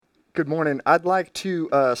Good morning. I'd like to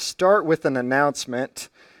start with an announcement.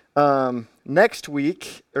 Next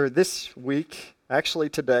week, or this week, actually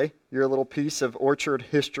today, your little piece of Orchard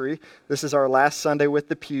history. This is our last Sunday with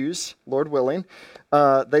the pews, Lord willing.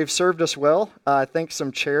 They've served us well. I think some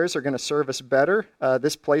chairs are going to serve us better.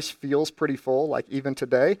 This place feels pretty full, like even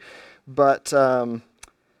today. But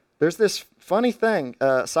there's this funny thing,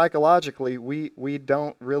 psychologically, we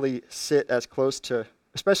don't really sit as close to,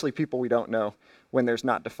 especially people we don't know, when there's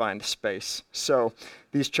not defined space. So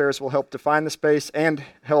these chairs will help define the space and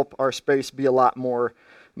help our space be a lot more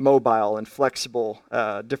mobile and flexible,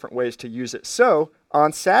 different ways to use it. So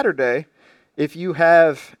on Saturday, if you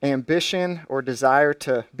have ambition or desire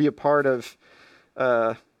to be a part of,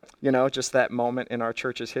 just that moment in our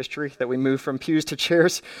church's history that we move from pews to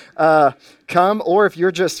chairs, come. Or if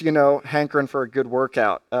you're just, hankering for a good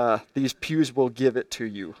workout, these pews will give it to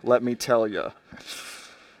you, let me tell you.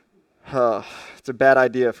 It's a bad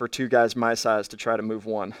idea for two guys my size to try to move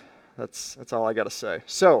one. That's all I got to say.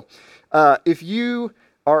 So if you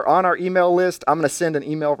are on our email list, I'm going to send an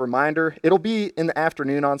email reminder. It'll be in the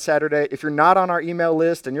afternoon on Saturday. If you're not on our email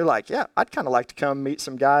list and you're like, yeah, I'd kind of like to come meet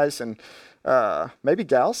some guys and maybe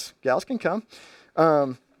gals can come.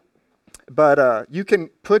 But you can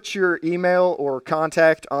put your email or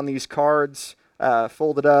contact on these cards,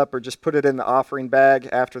 fold it up, or just put it in the offering bag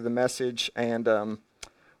after the message, and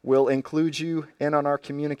we'll include you in on our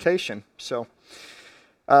communication. So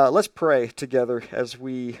let's pray together as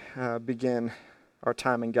we begin our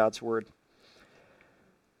time in God's Word.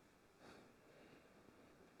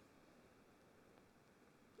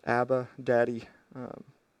 Abba, Daddy,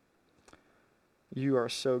 you are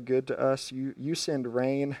so good to us. You send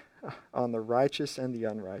rain on the righteous and the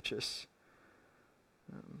unrighteous.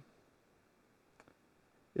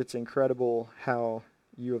 It's incredible how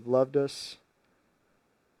you have loved us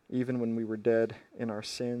even when we were dead in our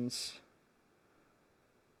sins.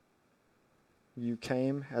 You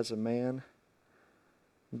came as a man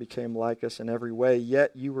and became like us in every way,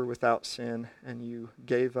 yet you were without sin, and you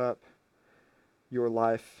gave up your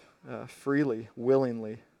life freely,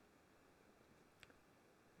 willingly.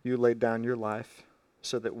 You laid down your life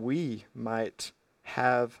so that we might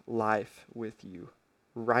have life with you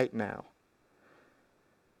right now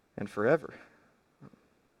and forever.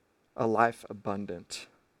 A life abundant,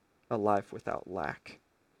 a life without lack.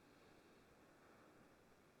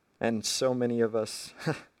 And so many of us,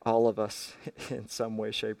 all of us, in some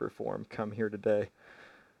way, shape, or form, come here today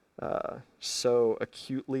so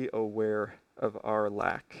acutely aware of our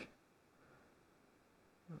lack.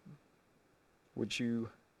 Would you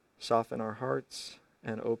soften our hearts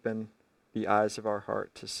and open the eyes of our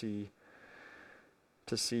heart to see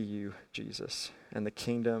you, Jesus, and the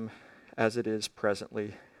kingdom as it is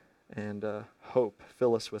presently, and hope.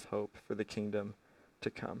 Fill us with hope for the kingdom to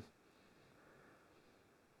come.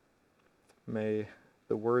 May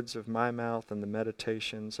the words of my mouth and the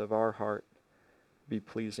meditations of our heart be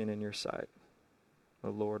pleasing in your sight, O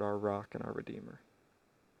Lord, our rock and our Redeemer.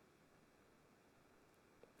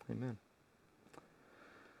 Amen.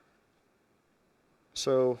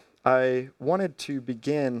 So I wanted to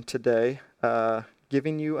begin today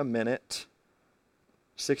giving you a minute,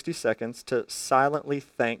 60 seconds, to silently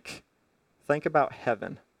think about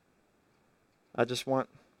heaven. I just want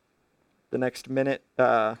the next minute.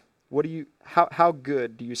 How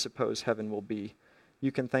good do you suppose heaven will be?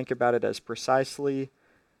 You can think about it as precisely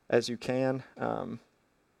as you can.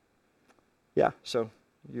 So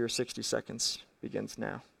your 60 seconds begins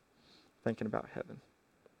now, thinking about heaven.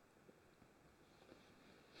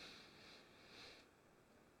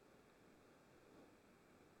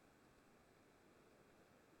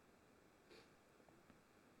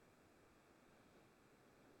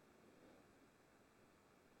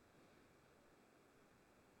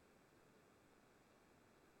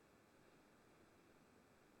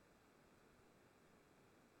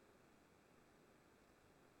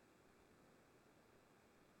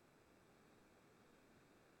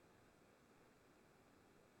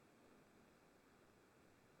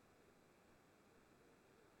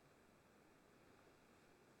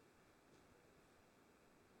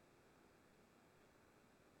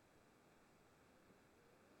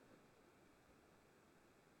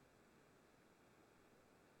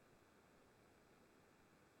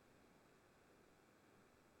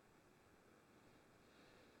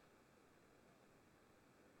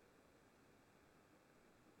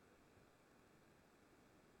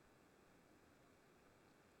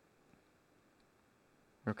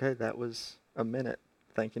 Okay, that was a minute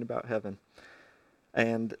thinking about heaven.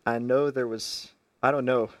 And I know I don't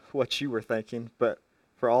know what you were thinking, but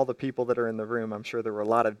for all the people that are in the room, I'm sure there were a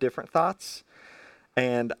lot of different thoughts.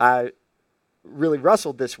 And I really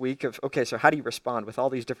wrestled this week of, okay, so how do you respond with all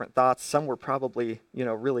these different thoughts? Some were probably,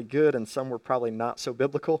 really good, and some were probably not so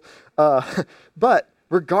biblical. But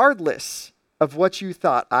regardless of what you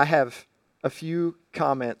thought, I have a few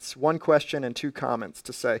comments, one question and two comments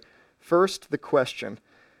to say. First, the question: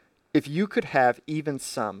 if you could have even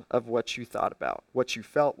some of what you thought about, what you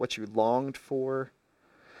felt, what you longed for,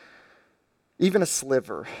 even a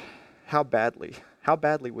sliver, how badly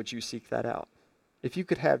would you seek that out? If you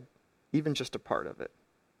could have even just a part of it.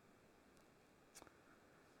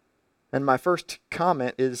 And my first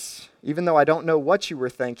comment is, even though I don't know what you were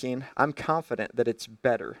thinking, I'm confident that it's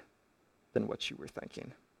better than what you were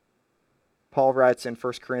thinking. Paul writes in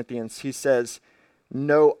 1 Corinthians, he says,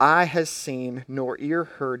 "No eye has seen, nor ear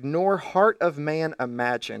heard, nor heart of man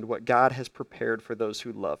imagined what God has prepared for those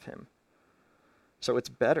who love him." So it's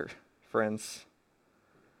better, friends.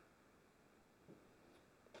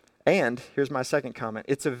 And here's my second comment.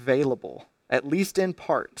 It's available, at least in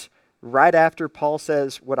part. Right after Paul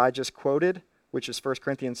says what I just quoted, which is 1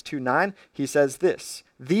 Corinthians 2:9, he says this: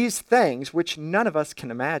 "These things which none of us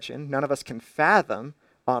can imagine, none of us can fathom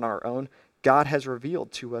on our own, God has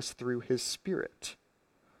revealed to us through his Spirit."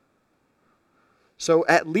 So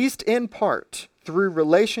at least in part, through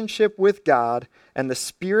relationship with God and the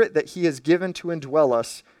Spirit that he has given to indwell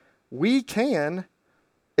us, we can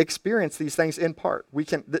experience these things in part. We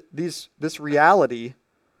can this reality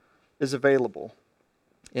is available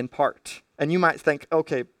in part. And you might think,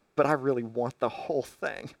 okay, but I really want the whole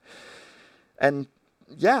thing. And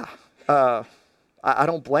yeah, I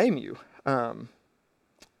don't blame you.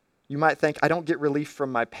 You might think, I don't get relief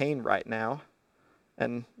from my pain right now.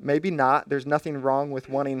 And maybe not. There's nothing wrong with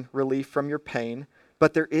wanting relief from your pain,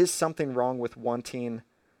 but there is something wrong with wanting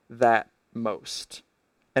that most.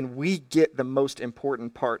 And we get the most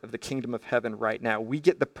important part of the kingdom of heaven right now. We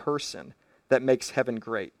get the person that makes heaven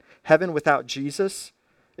great. Heaven without Jesus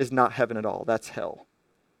is not heaven at all. That's hell.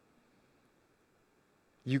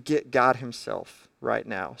 You get God himself right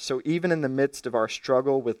now. So even in the midst of our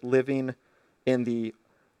struggle with living in the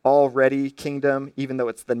already kingdom, even though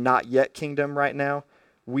it's the not yet kingdom right now,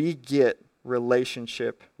 we get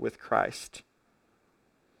relationship with Christ.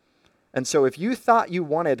 And so if you thought you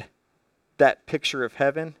wanted that picture of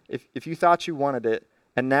heaven, if you thought you wanted it,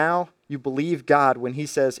 and now you believe God when he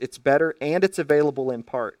says it's better and it's available in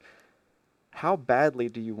part, how badly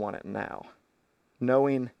do you want it now?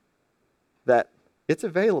 Knowing that it's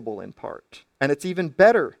available in part, and it's even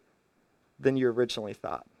better than you originally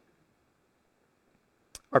thought.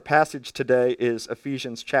 Our passage today is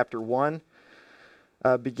Ephesians chapter 1,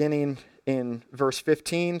 beginning in verse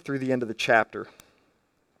 15 through the end of the chapter.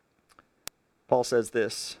 Paul says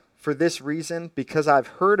this: "For this reason, because I've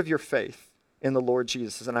heard of your faith in the Lord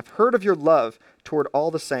Jesus, and I've heard of your love toward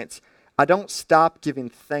all the saints, I don't stop giving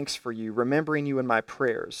thanks for you, remembering you in my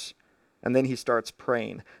prayers." And then he starts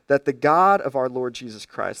praying, "That the God of our Lord Jesus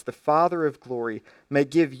Christ, the Father of glory, may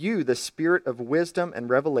give you the spirit of wisdom and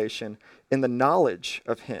revelation in the knowledge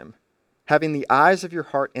of him, having the eyes of your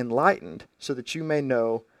heart enlightened, so that you may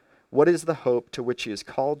know what is the hope to which he has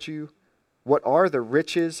called you, what are the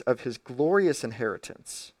riches of his glorious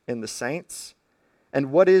inheritance in the saints,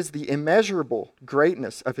 and what is the immeasurable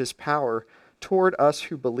greatness of his power toward us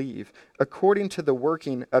who believe, according to the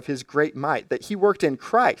working of his great might, that he worked in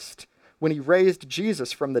Christ when he raised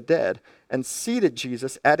Jesus from the dead and seated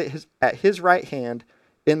Jesus at his right hand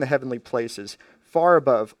in the heavenly places, far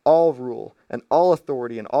above all rule and all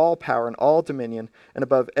authority and all power and all dominion, and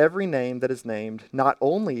above every name that is named, not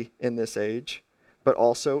only in this age, but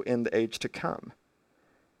also in the age to come.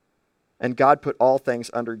 And God put all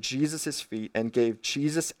things under Jesus' feet and gave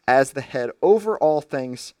Jesus as the head over all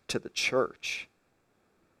things to the church,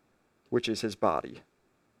 which is his body,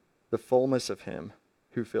 the fullness of him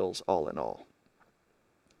who fills all in all."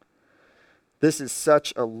 This is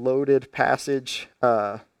such a loaded passage,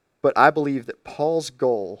 but I believe that Paul's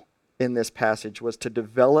goal in this passage was to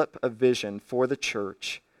develop a vision for the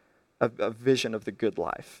church, a vision of the good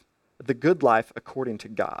life according to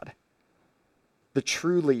God, the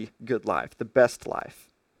truly good life, the best life.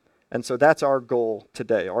 And so that's our goal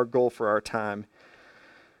today, our goal for our time.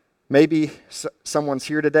 Maybe someone's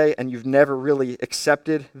here today and you've never really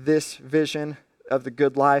accepted this vision of the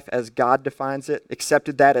good life as God defines it,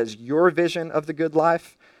 accepted that as your vision of the good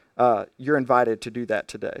life. You're invited to do that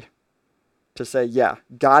today. To say, yeah,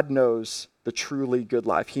 God knows the truly good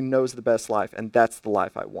life. He knows the best life, and that's the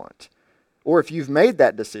life I want. Or if you've made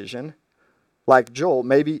that decision, like Joel,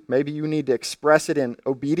 maybe you need to express it in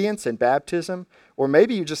obedience and baptism, or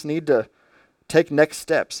maybe you just need to take next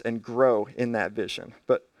steps and grow in that vision.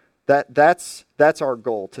 But that's our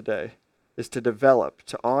goal today, is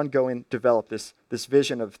to ongoing develop this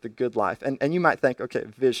vision of the good life. And you might think, okay,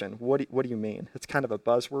 vision, what do you mean? It's kind of a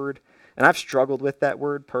buzzword. And I've struggled with that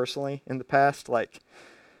word personally in the past. Like,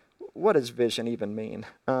 what does vision even mean?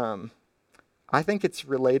 I think it's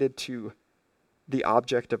related to the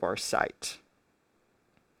object of our sight.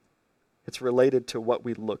 It's related to what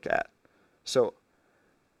we look at. So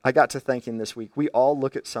I got to thinking this week, we all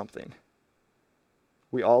look at something.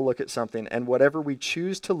 We all look at something, and whatever we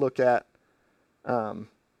choose to look at,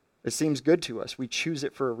 it seems good to us. We choose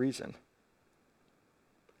it for a reason.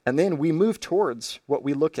 And then we move towards what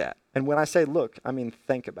we look at. And when I say look, I mean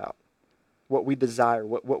think about what we desire,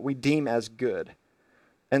 what we deem as good.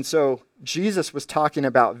 And so Jesus was talking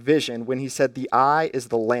about vision when he said the eye is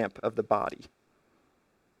the lamp of the body.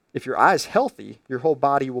 If your eye is healthy, your whole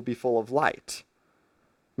body will be full of light.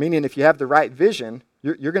 Meaning if you have the right vision,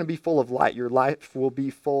 you're going to be full of light. Your life will be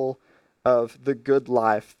full of the good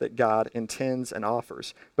life that God intends and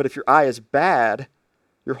offers. But if your eye is bad,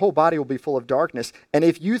 your whole body will be full of darkness. And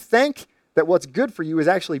if you think that what's good for you is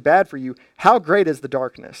actually bad for you, how great is the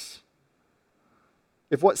darkness?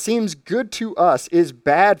 If what seems good to us is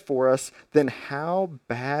bad for us, then how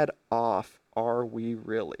bad off are we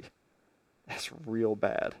really? That's real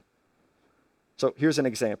bad. So here's an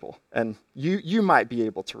example, and you might be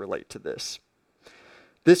able to relate to this.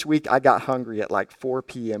 This week I got hungry at like 4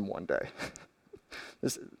 p.m. one day.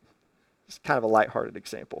 This is kind of a lighthearted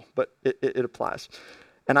example, but it applies.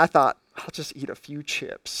 And I thought, I'll just eat a few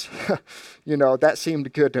chips. That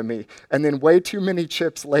seemed good to me. And then way too many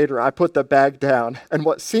chips later, I put the bag down. And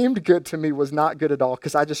what seemed good to me was not good at all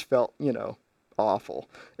because I just felt, awful.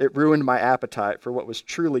 It ruined my appetite for what was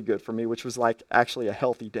truly good for me, which was like actually a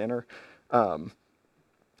healthy dinner.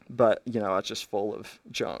 But, it's just full of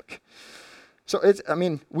junk. So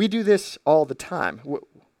we do this all the time.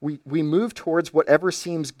 We move towards whatever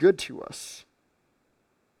seems good to us.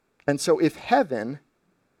 And so if heaven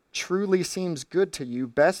truly seems good to you,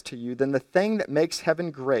 best to you, then the thing that makes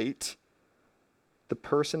heaven great, the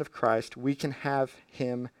person of Christ, we can have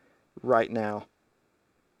him right now.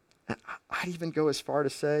 And I'd even go as far to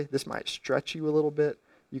say, this might stretch you a little bit,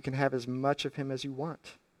 you can have as much of him as you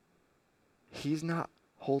want. He's not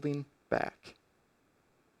holding back.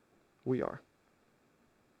 We are.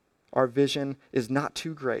 Our vision is not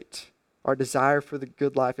too great. Our desire for the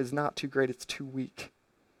good life is not too great, it's too weak.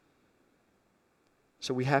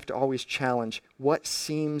 So we have to always challenge what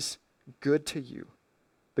seems good to you.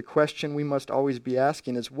 The question we must always be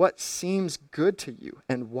asking is what seems good to you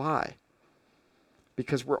and why?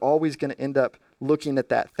 Because we're always going to end up looking at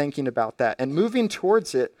that, thinking about that, and moving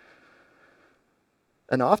towards it.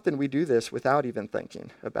 And often we do this without even thinking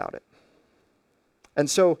about it. And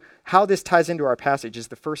so how this ties into our passage is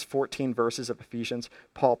the first 14 verses of Ephesians.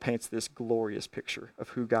 Paul paints this glorious picture of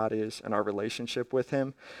who God is and our relationship with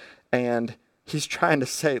him. And he's trying to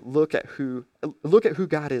say, look at who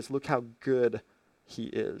God is. Look how good he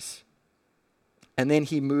is. And then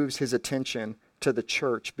he moves his attention to the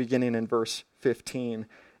church beginning in verse 15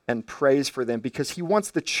 and prays for them because he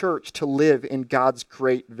wants the church to live in God's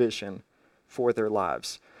great vision for their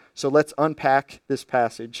lives. So let's unpack this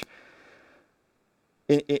passage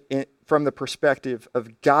from the perspective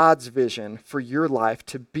of God's vision for your life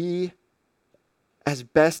to be as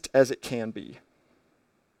best as it can be,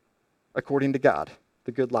 according to God,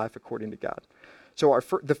 the good life according to God. So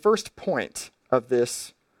the first point of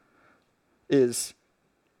this is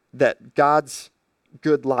that God's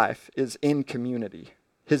good life is in community.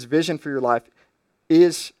 His vision for your life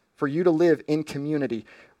is for you to live in community.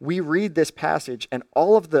 We read this passage, and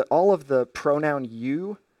all of the pronoun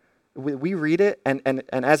you, we read it, and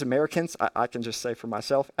as Americans, I can just say for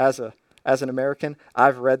myself, as an American,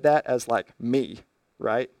 I've read that as like me,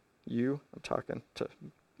 right? You, I'm talking to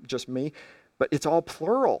just me, but it's all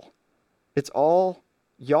plural. It's all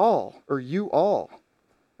y'all or you all.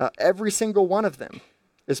 Every single one of them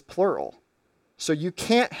is plural. So you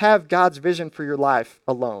can't have God's vision for your life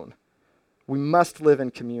alone. We must live in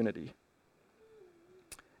community.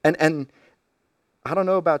 And I don't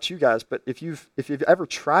know about you guys, but if you've ever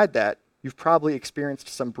tried that, you've probably experienced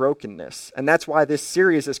some brokenness. And that's why this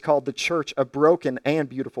series is called The Church, a Broken and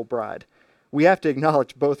Beautiful Bride. We have to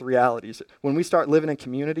acknowledge both realities. When we start living in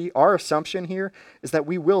community, our assumption here is that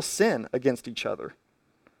we will sin against each other.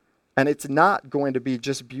 And it's not going to be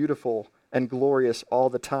just beautiful and glorious all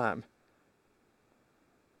the time.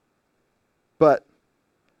 But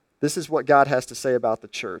this is what God has to say about the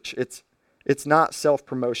church. It's not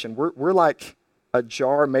self-promotion. We're like a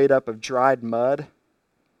jar made up of dried mud,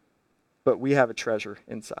 but we have a treasure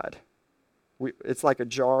inside. It's like a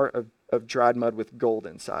jar of dried mud with gold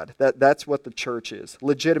inside. That's what the church is,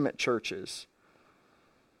 legitimate churches.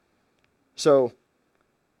 So,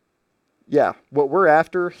 yeah, what we're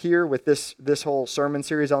after here with this whole sermon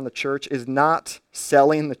series on the church is not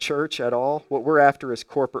selling the church at all. What we're after is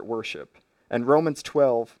corporate worship. And Romans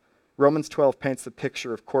 12 paints the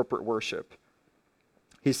picture of corporate worship.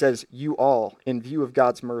 He says, you all, in view of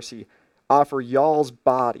God's mercy, offer y'all's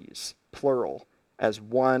bodies, plural, as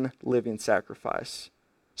one living sacrifice.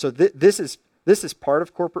 So this is part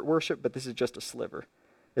of corporate worship, but this is just a sliver.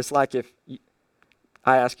 It's like if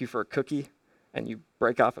I ask you for a cookie, and you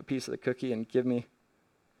break off a piece of the cookie and give me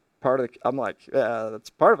part of I'm like, yeah, that's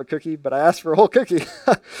part of a cookie, but I asked for a whole cookie.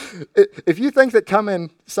 If you think that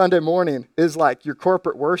coming Sunday morning is like your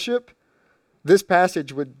corporate worship, this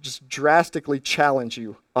passage would just drastically challenge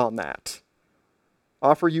you on that.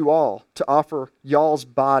 Offer you all to offer y'all's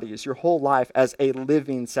bodies, your whole life, as a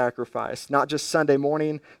living sacrifice, not just Sunday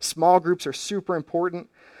morning. Small groups are super important,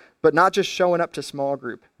 but not just showing up to small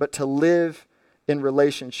group, but to live in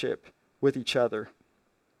relationship with each other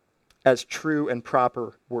as true and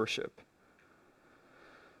proper worship.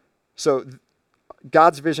 So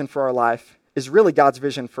God's vision for our life is really God's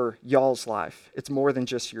vision for y'all's life. It's more than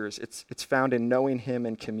just yours. It's found in knowing him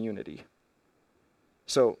in community.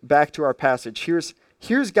 So back to our passage.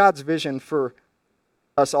 Here's God's vision for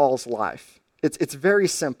us all's life. It's very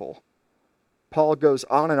simple. Paul goes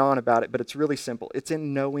on and on about it, but it's really simple. It's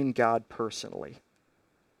in knowing God personally.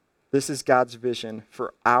 This is God's vision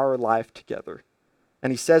for our life together.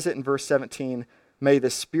 And he says it in verse 17, may the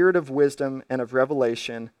spirit of wisdom and of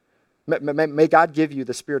revelation, may God give you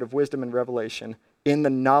the spirit of wisdom and revelation in the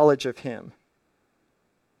knowledge of him.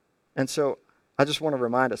 And so I just want to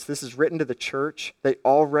remind us, this is written to the church. They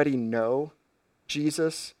already know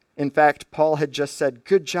Jesus. In fact, Paul had just said,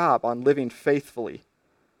 good job on living faithfully.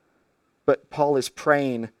 But Paul is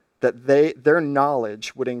praying that their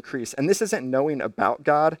knowledge would increase. And this isn't knowing about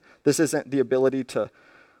God. This isn't the ability to,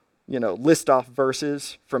 list off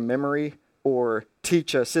verses from memory or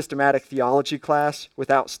teach a systematic theology class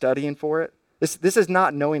without studying for it. This is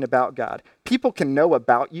not knowing about God. People can know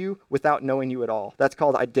about you without knowing you at all. That's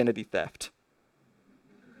called identity theft.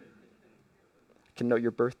 Can know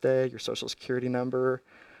your birthday, your social security number,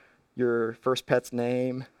 your first pet's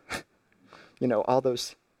name, all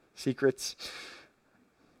those secrets.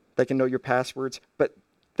 They can know your passwords, but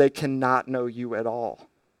they cannot know you at all.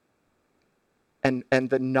 And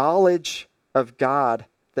the knowledge of God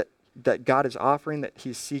that God is offering, that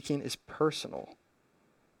he's seeking, is personal.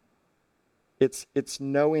 It's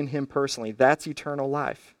knowing him personally. That's eternal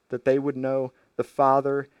life, that they would know the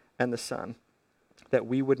Father and the Son, that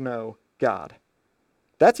we would know God.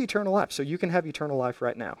 That's eternal life. So you can have eternal life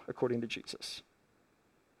right now, according to Jesus,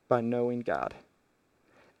 by knowing God.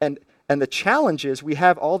 And the challenge is we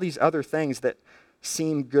have all these other things that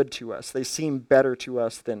seem good to us. They seem better to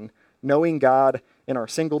us than knowing God in our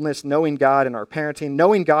singleness, knowing God in our parenting,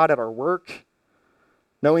 knowing God at our work,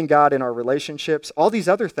 knowing God in our relationships. All these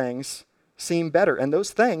other things seem better. And those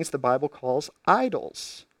things the Bible calls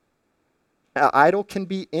idols. An idol can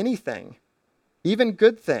be anything, even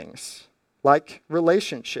good things, like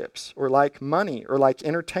relationships or like money or like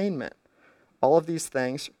entertainment. All of these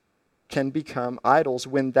things can become idols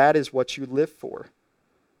when that is what you live for.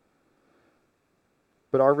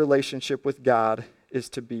 But our relationship with God is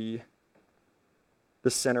to be the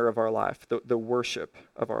center of our life, the worship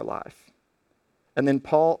of our life. And then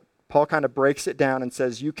Paul kind of breaks it down and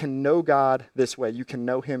says, you can know God this way. You can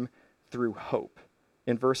know him through hope.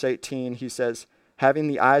 In verse 18, he says, having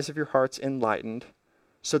the eyes of your hearts enlightened,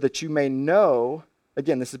 so that you may know,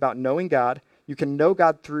 again, this is about knowing God, you can know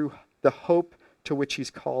God through the hope to which he's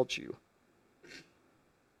called you.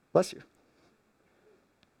 Bless you.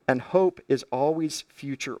 And hope is always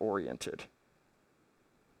future-oriented.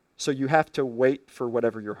 So you have to wait for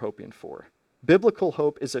whatever you're hoping for. Biblical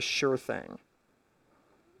hope is a sure thing.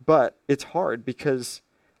 But it's hard because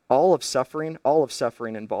all of suffering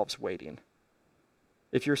involves waiting.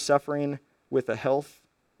 If you're suffering with a health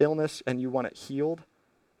illness and you want it healed,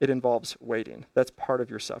 it involves waiting. That's part of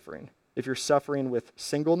your suffering. If you're suffering with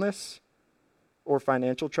singleness or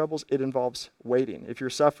financial troubles, it involves waiting. If you're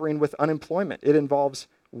suffering with unemployment, it involves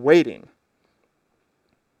waiting.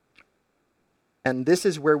 And this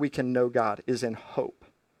is where we can know God, is in hope.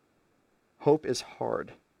 Hope is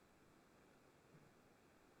hard.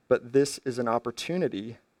 But this is an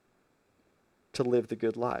opportunity to live the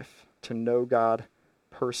good life, to know God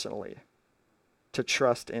personally, to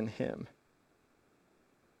trust in him.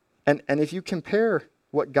 And if you compare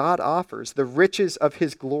what God offers, the riches of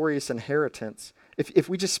his glorious inheritance, if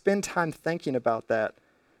we just spend time thinking about that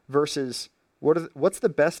versus What's the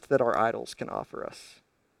best that our idols can offer us?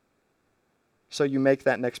 So you make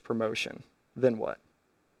that next promotion. Then what?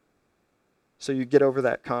 So you get over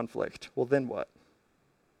that conflict. Well, then what?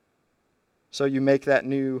 So you make that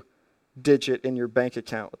new digit in your bank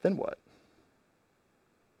account. Then what?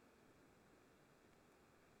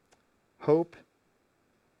 Hope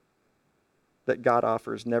that God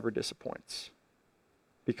offers never disappoints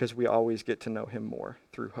because we always get to know him more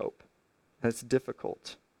through hope. And it's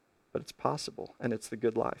difficult, but it's possible, and it's the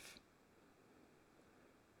good life.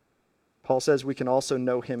 Paul says we can also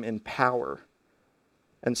know him in power.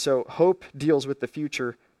 And so hope deals with the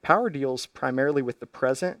future. Power deals primarily with the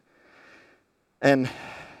present. And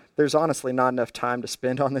there's honestly not enough time to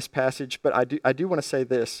spend on this passage, but I do want to say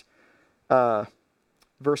this.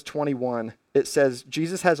 Verse 21, it says,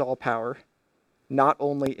 Jesus has all power, not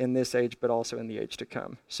only in this age, but also in the age to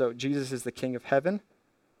come. So Jesus is the King of heaven.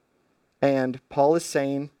 And Paul is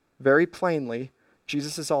saying very plainly,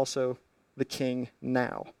 Jesus is also the King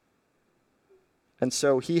now. And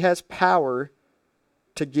so he has power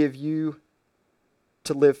to give you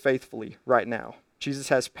to live faithfully right now. Jesus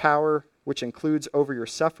has power, which includes over your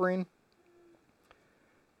suffering.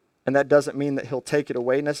 And that doesn't mean that he'll take it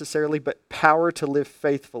away necessarily, but power to live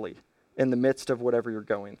faithfully in the midst of whatever you're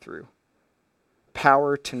going through.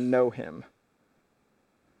 Power to know him.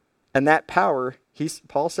 And that power,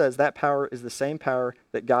 Paul says that power is the same power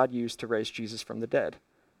that God used to raise Jesus from the dead.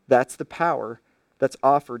 That's the power that's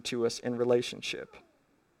offered to us in relationship.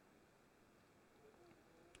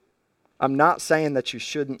 I'm not saying that you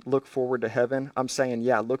shouldn't look forward to heaven. I'm saying,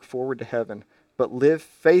 yeah, look forward to heaven, but live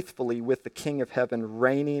faithfully with the King of heaven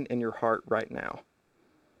reigning in your heart right now.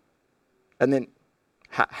 And then,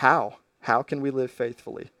 how? How can we live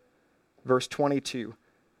faithfully? Verse 22.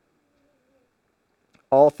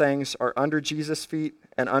 All things are under Jesus' feet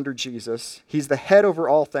and under Jesus. He's the head over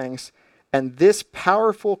all things, and this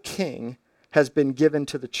powerful King has been given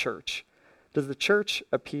to the church. Does the church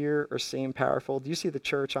appear or seem powerful? Do you see the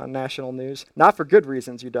church on national news? Not for good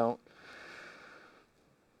reasons, you don't.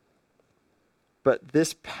 But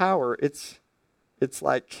this power, it's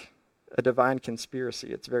like a divine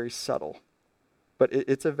conspiracy. It's very subtle, but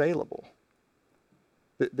it's available.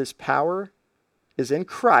 This power is in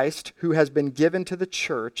Christ, who has been given to the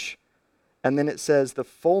church, and then it says the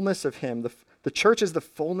fullness of him. The church is the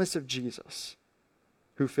fullness of Jesus,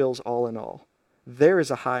 who fills all in all. There is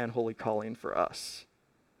a high and holy calling for us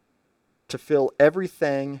to fill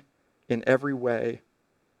everything in every way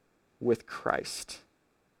with Christ.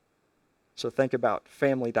 So think about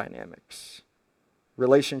family dynamics,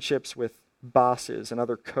 relationships with bosses and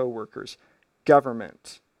other coworkers,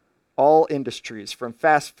 government, all industries, from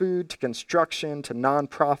fast food to construction to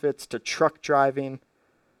nonprofits to truck driving,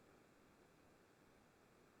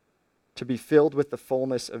 to be filled with the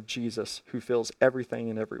fullness of Jesus, who fills everything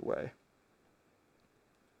in every way.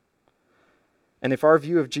 And if our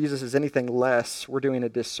view of Jesus is anything less, we're doing a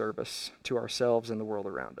disservice to ourselves and the world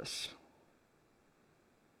around us.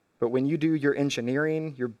 But when you do your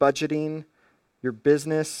engineering, your budgeting, your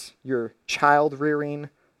business, your child rearing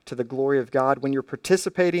to the glory of God, when you're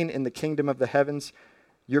participating in the kingdom of the heavens,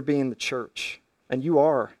 you're being the church. And you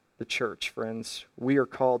are the church, friends. We are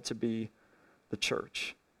called to be the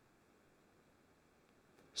church.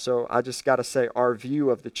 So I just got to say, our view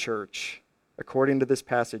of the church, according to this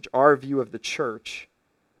passage, our view of the church,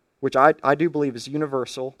 which I do believe is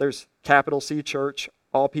universal. There's capital C church,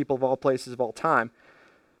 all people of all places of all time.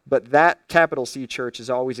 But that capital C church is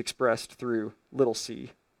always expressed through little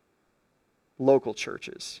c, local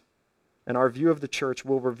churches. And our view of the church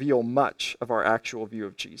will reveal much of our actual view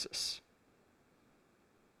of Jesus.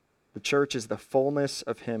 The church is the fullness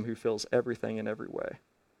of him who fills everything in every way.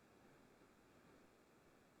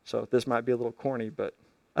 So this might be a little corny, but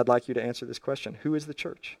I'd like you to answer this question. Who is the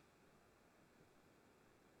church?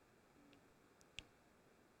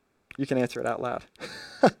 You can answer it out loud.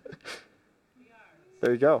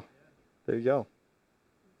 There you go. There you go.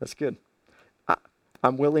 That's good.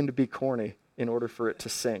 I'm willing to be corny in order for it to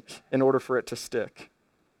sink, in order for it to stick.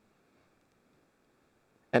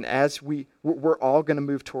 And as we're all going to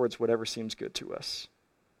move towards whatever seems good to us.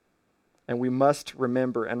 And we must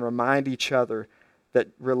remember and remind each other that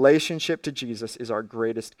relationship to Jesus is our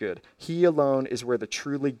greatest good. He alone is where the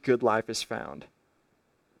truly good life is found.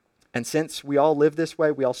 And since we all live this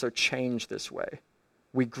way, we also change this way.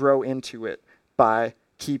 We grow into it by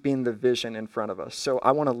keeping the vision in front of us. So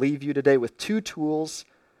I want to leave you today with two tools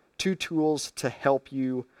to help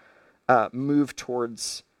you move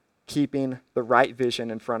towards keeping the right vision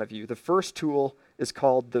in front of you. The first tool is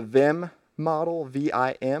called the VIM model,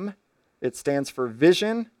 V-I-M. It stands for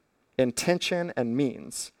vision, intention, and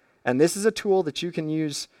means. And this is a tool that you can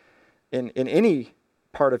use in any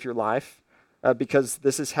part of your life because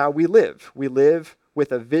this is how we live. We live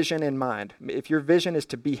with a vision in mind. If your vision is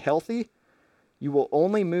to be healthy, you will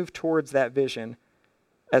only move towards that vision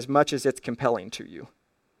as much as it's compelling to you.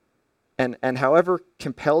 And however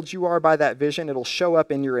compelled you are by that vision, it'll show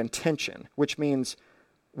up in your intention, which means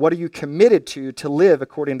what are you committed to live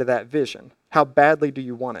according to that vision? How badly do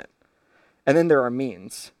you want it? And then there are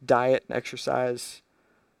means, diet, exercise,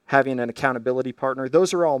 having an accountability partner.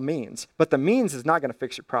 Those are all means. But the means is not going to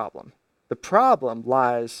fix your problem. The problem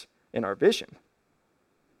lies in our vision.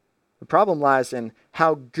 The problem lies in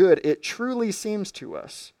how good it truly seems to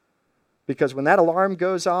us. Because when that alarm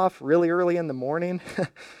goes off really early in the morning,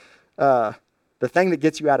 the thing that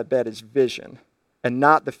gets you out of bed is vision, and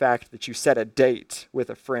not the fact that you set a date with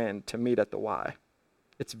a friend to meet at the Y.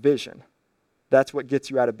 It's vision. That's what gets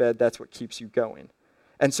you out of bed. That's what keeps you going.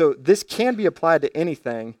 And so this can be applied to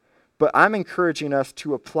anything, but I'm encouraging us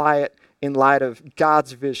to apply it in light of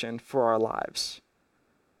God's vision for our lives.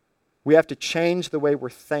 We have to change the way we're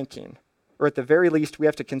thinking, or at the very least, we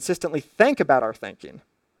have to consistently think about our thinking.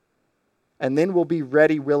 And then we'll be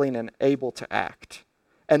ready, willing, and able to act.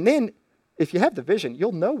 And then, if you have the vision,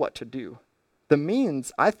 you'll know what to do. The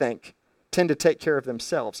means, I think, tend to take care of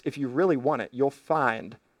themselves. If you really want it, you'll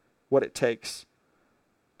find what it takes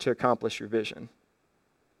to accomplish your vision.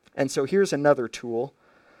 And so here's another tool,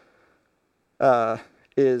 and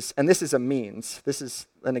this is a means. This is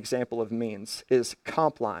an example of means, is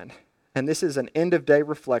Compline. And this is an end-of-day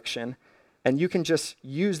reflection, and you can just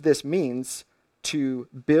use this means to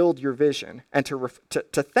build your vision and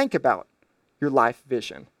to think about your life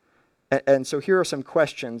vision. And so here are some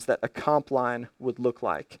questions that a Compline would look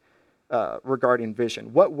like regarding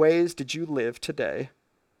vision. What ways did you live today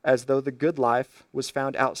as though the good life was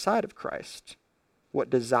found outside of Christ? What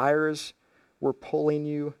desires were pulling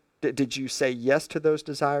you? Did you say yes to those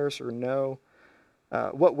desires or no?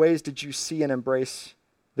 What ways did you see and embrace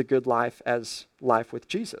the good life as life with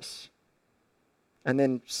Jesus? And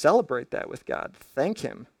then celebrate that with God. Thank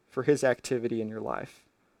him for his activity in your life.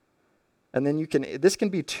 And then this can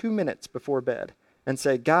be 2 minutes before bed, and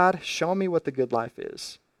say, God, show me what the good life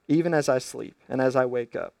is, even as I sleep and as I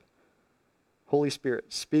wake up. Holy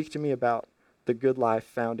Spirit, speak to me about the good life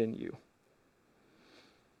found in you.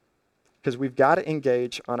 Because we've got to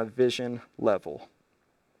engage on a vision level.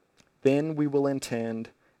 Then we will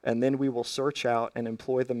intend, and then we will search out and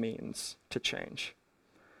employ the means to change.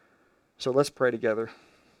 So let's pray together.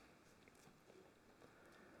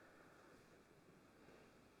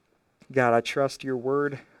 God, I trust your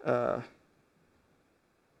word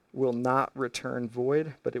will not return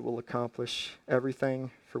void, but it will accomplish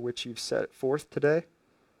everything for which you've set it forth today.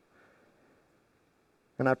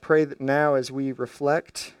 And I pray that now as we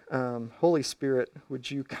reflect, Holy Spirit,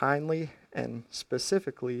 would you kindly and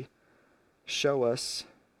specifically show us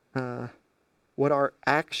what our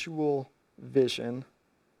actual vision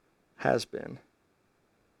has been.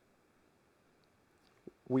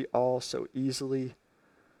 We all so easily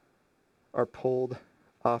are pulled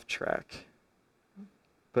off track,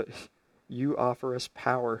 but you offer us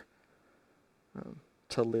power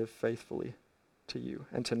to live faithfully to you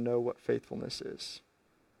and to know what faithfulness is.